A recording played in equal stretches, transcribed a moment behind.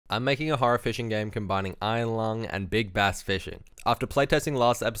I'm making a horror fishing game combining iron lung and big bass fishing. After playtesting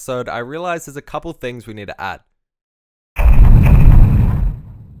last episode, I realized there's a couple things we need to add.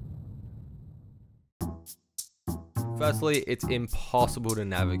 Firstly, it's impossible to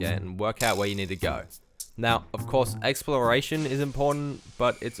navigate and work out where you need to go. Now, of course, exploration is important,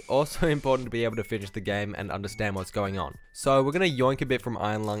 but it's also important to be able to finish the game and understand what's going on. So we're going to yoink a bit from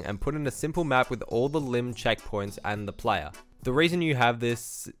iron lung and put in a simple map with all the limb checkpoints and the player. The reason you have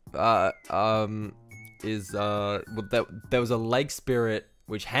this there was a lake spirit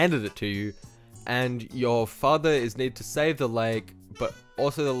which handed it to you, and your father is need to save the lake, but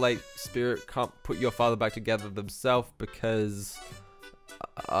also the lake spirit can't put your father back together themselves because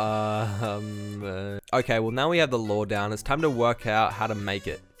okay, well now we have the lore down, it's time to work out how to make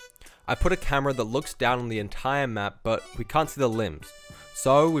it. I put a camera that looks down on the entire map, but we can't see the limbs.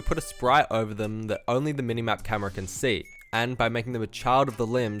 So we put a sprite over them that only the minimap camera can see, and by making them a child of the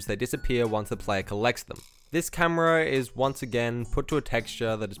limbs, they disappear once the player collects them. This camera is once again put to a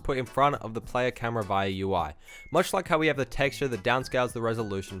texture that is put in front of the player camera via UI, much like how we have the texture that downscales the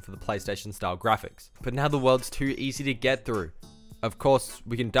resolution for the PlayStation style graphics. But now the world's too easy to get through. Of course,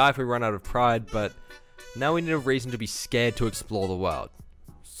 we can die if we run out of pride, but now we need a reason to be scared to explore the world.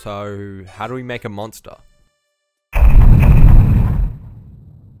 So, how do we make a monster?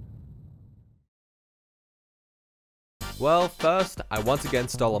 Well, first, I once again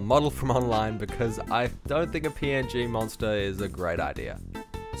stole a model from online because I don't think a PNG monster is a great idea.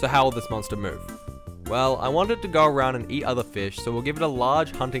 So how will this monster move? Well, I want it to go around and eat other fish, so we'll give it a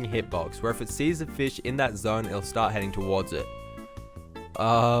large hunting hitbox, where if it sees a fish in that zone, it'll start heading towards it.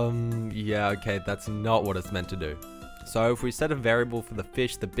 Yeah, okay, that's not what it's meant to do. So if we set a variable for the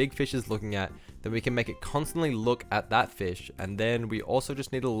fish the big fish is looking at, then we can make it constantly look at that fish, and then we also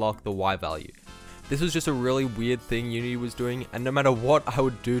just need to lock the Y value. This was just a really weird thing Unity was doing, and no matter what I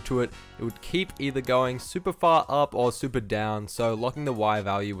would do to it, it would keep either going super far up or super down, so locking the Y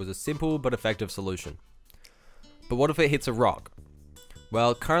value was a simple but effective solution. But what if it hits a rock?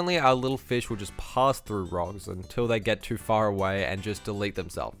 Well, currently our little fish will just pass through rocks until they get too far away and just delete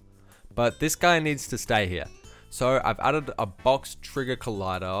themselves. But this guy needs to stay here. So I've added a box trigger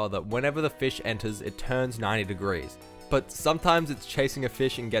collider that whenever the fish enters, it turns 90 degrees. But sometimes it's chasing a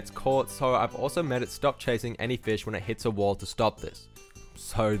fish and gets caught, so I've also made it stop chasing any fish when it hits a wall to stop this.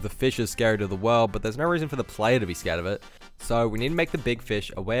 So the fish is scary to the world, but there's no reason for the player to be scared of it. So we need to make the big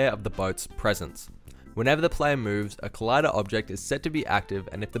fish aware of the boat's presence. Whenever the player moves, a collider object is set to be active,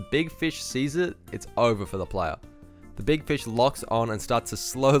 and if the big fish sees it, it's over for the player. The big fish locks on and starts to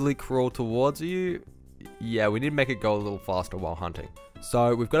slowly crawl towards you. Yeah, we need to make it go a little faster while hunting.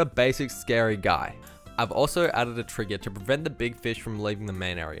 So we've got a basic scary guy. I've also added a trigger to prevent the big fish from leaving the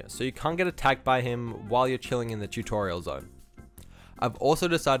main area, so you can't get attacked by him while you're chilling in the tutorial zone. I've also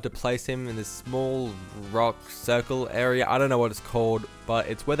decided to place him in this small rock circle area. I don't know what it's called, but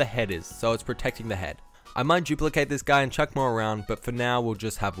it's where the head is, so it's protecting the head. I might duplicate this guy and chuck more around, but for now we'll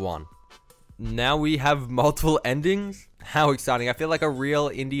just have one. Now we have multiple endings? How exciting, I feel like a real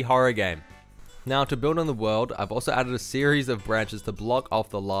indie horror game. Now to build on the world, I've also added a series of branches to block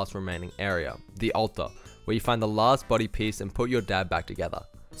off the last remaining area, the altar, where you find the last body piece and put your dad back together.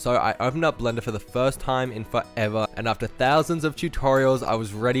 So I opened up Blender for the first time in forever, and after thousands of tutorials, I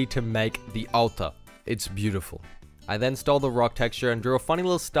was ready to make the altar. It's beautiful. I then stole the rock texture and drew a funny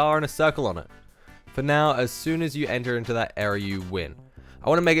little star and a circle on it. For now, as soon as you enter into that area, you win. I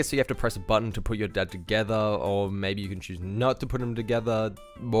want to make it so you have to press a button to put your dad together, or maybe you can choose not to put them together,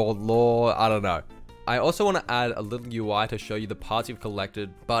 more lore, I don't know. I also want to add a little UI to show you the parts you've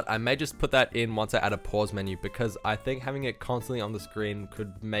collected, but I may just put that in once I add a pause menu because I think having it constantly on the screen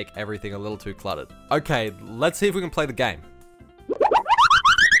could make everything a little too cluttered. Okay, let's see if we can play the game.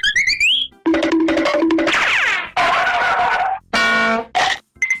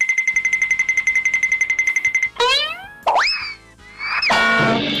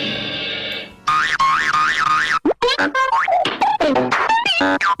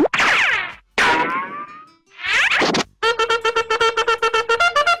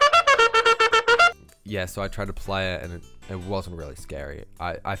 Yeah, so I tried to play it and it wasn't really scary.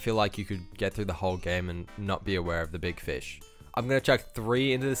 I feel like you could get through the whole game and not be aware of the big fish. I'm gonna chuck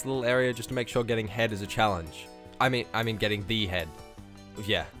 3 into this little area just to make sure getting head is a challenge. I mean getting the head.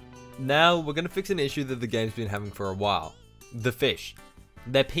 Yeah. Now we're gonna fix an issue that the game's been having for a while. The fish.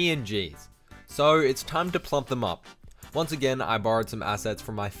 They're PNGs. So it's time to plump them up. Once again, I borrowed some assets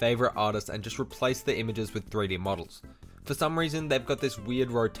from my favorite artists and just replaced the images with 3D models. For some reason, they've got this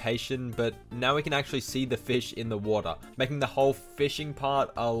weird rotation, but now we can actually see the fish in the water, making the whole fishing part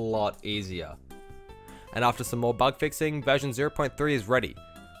a lot easier. And after some more bug fixing, version 0.3 is ready.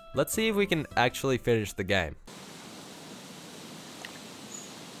 Let's see if we can actually finish the game.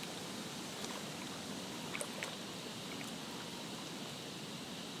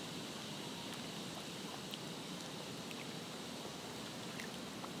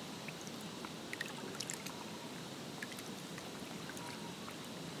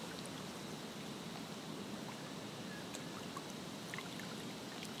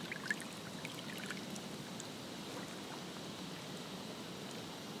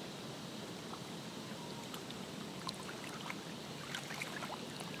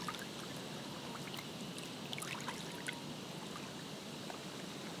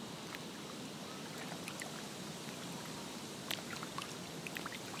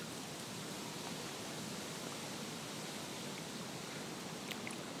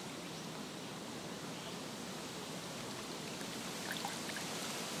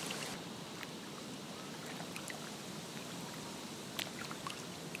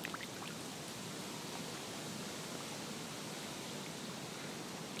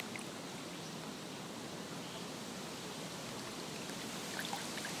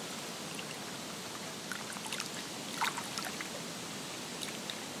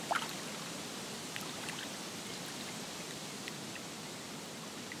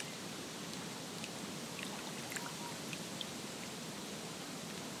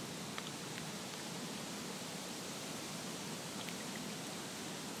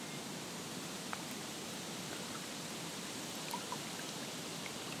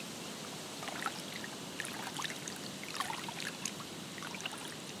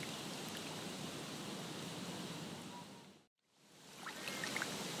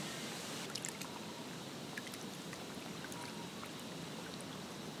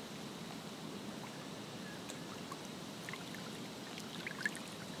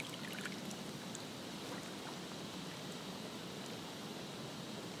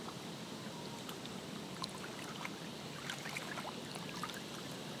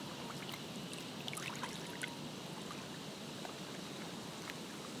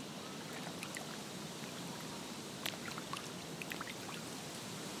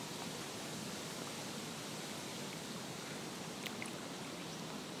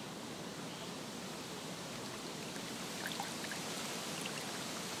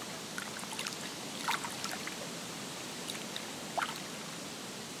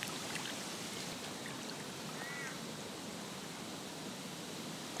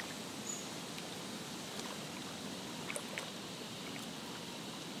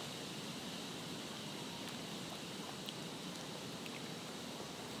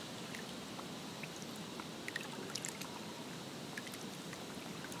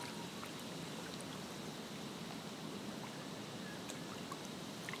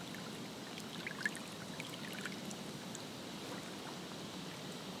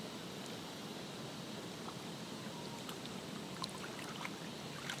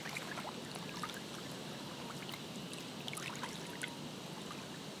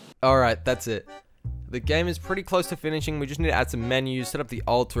 Alright, that's it. The game is pretty close to finishing. We just need to add some menus, set up the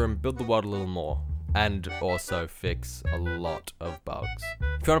altar, and build the world a little more. And also fix a lot of bugs.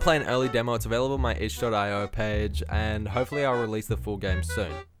 If you want to play an early demo, it's available on my itch.io page, and hopefully I'll release the full game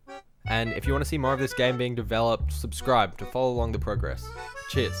soon. And if you want to see more of this game being developed, subscribe to follow along the progress.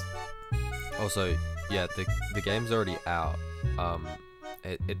 Cheers. Also, yeah, the game's already out.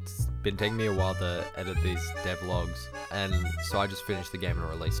 It's been taking me a while to edit these devlogs, and so I just finished the game and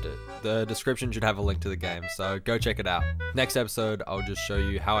released it. The description should have a link to the game, so go check it out. Next episode, I'll just show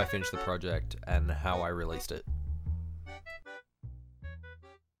you how I finished the project and how I released it.